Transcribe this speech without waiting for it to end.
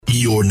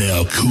You're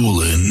now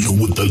coolin'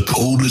 with the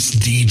coldest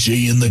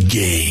DJ in the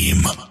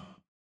game.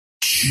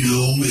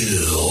 Chill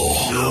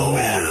Will.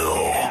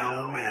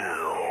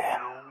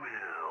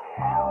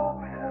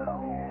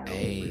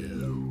 Hey,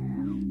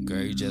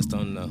 girl, you just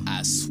don't know.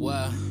 I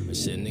swear, but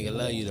shit, nigga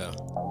love you though.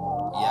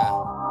 Yeah.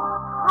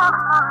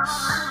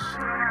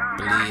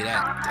 Believe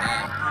that,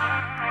 damn.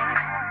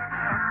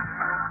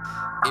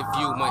 If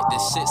you want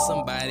this shit,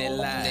 somebody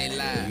lie. They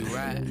lie. You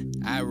ride,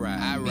 I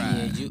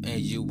ride. Me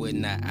and you would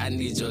not. I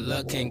need your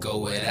love, can't go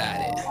without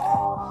it.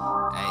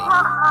 Hey,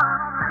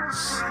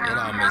 it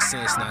all makes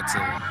sense now to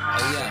me.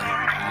 Oh yeah,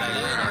 I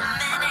love you though.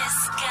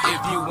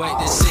 If you want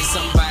this shit,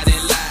 somebody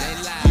lie.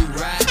 You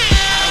ride,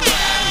 I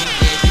ride.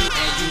 Me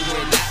and you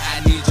would not.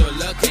 I need your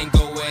love, can't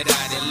go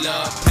without it.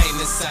 Love, pain,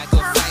 and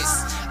sacrifice.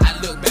 I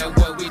look back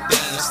what we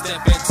done. I'm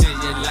stepping to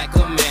you like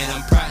a man.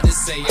 I'm proud to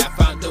say I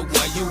found the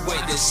one. You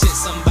wait this shit,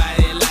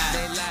 somebody lie.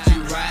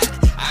 You ride,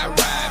 I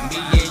ride. Me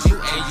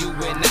and you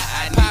would not.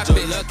 I need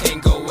your love,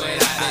 can't go without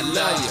it. I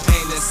love you,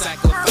 pain and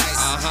sacrifice.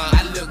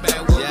 I look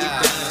back what we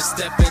done. I'm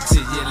stepping to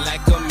you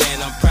like a man.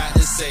 I'm proud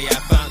to say I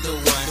found the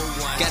one.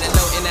 Got it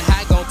low in the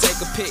high, gon' take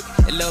a pic.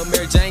 And little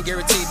Mary Jane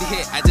guaranteed to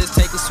hit. I just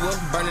take a swift,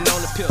 burning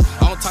on the pill.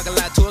 I don't talk a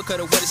lot to her,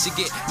 cause what does she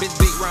get? Bitch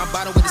big round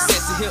bottom with the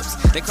sexy hips.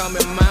 They come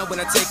in my mind when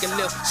I take a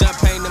lift.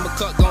 Champagne in my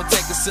cup, gon'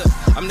 take a sip.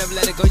 I'm never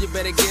let it go, you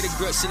better get a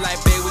grip. She like,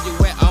 babe, where you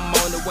at? I'm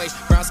on the way.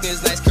 Brown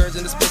skin's nice, curves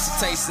and a spicy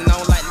taste. And I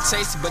don't like to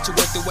chase it, but you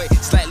worth the wait.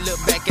 Slight look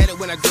back at it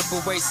when I grip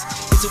her waist.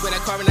 Hit you with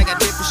that carbon, I got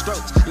different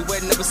strokes. You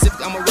waiting in the Pacific,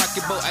 I'ma rock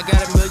your boat. I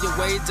got a million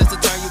ways just to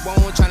turn you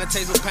on. Tryna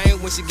taste my pain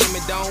when she give me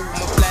down. With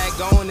my flag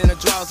on and the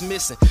drawers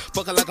missing.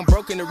 Fuck her like I'm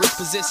broke in the rich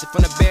position.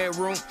 From the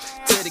bedroom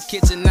to the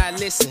kitchen, not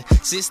listen.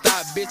 She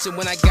stop bitching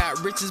when I got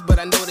riches, but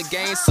I know the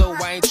game, so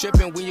I ain't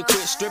tripping. When you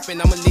quit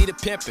stripping, I'ma lead a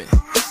pimpin'.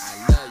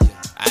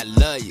 I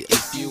love you.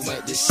 If you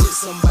want this shit,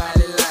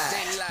 somebody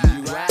lie.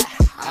 You ride,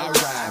 I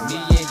ride. Me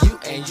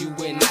and you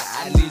and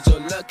I need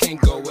your love, can't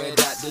go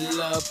without the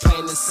love, pain,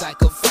 and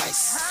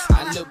sacrifice.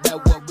 I look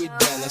back what we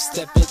done. I'm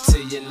stepping to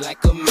you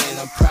like a man.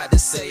 I'm proud to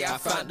say I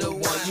found the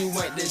one. You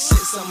want this shit,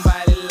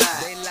 somebody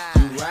lie.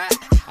 You ride,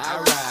 I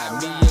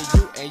ride. Me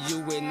and you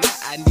and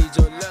I need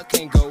your love,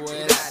 can't go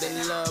without the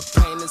love,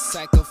 pain, and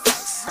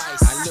sacrifice.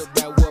 I look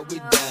back what we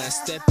done.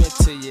 Stepping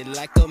to you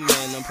like a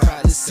man. I'm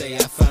proud to say I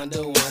found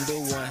the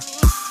one.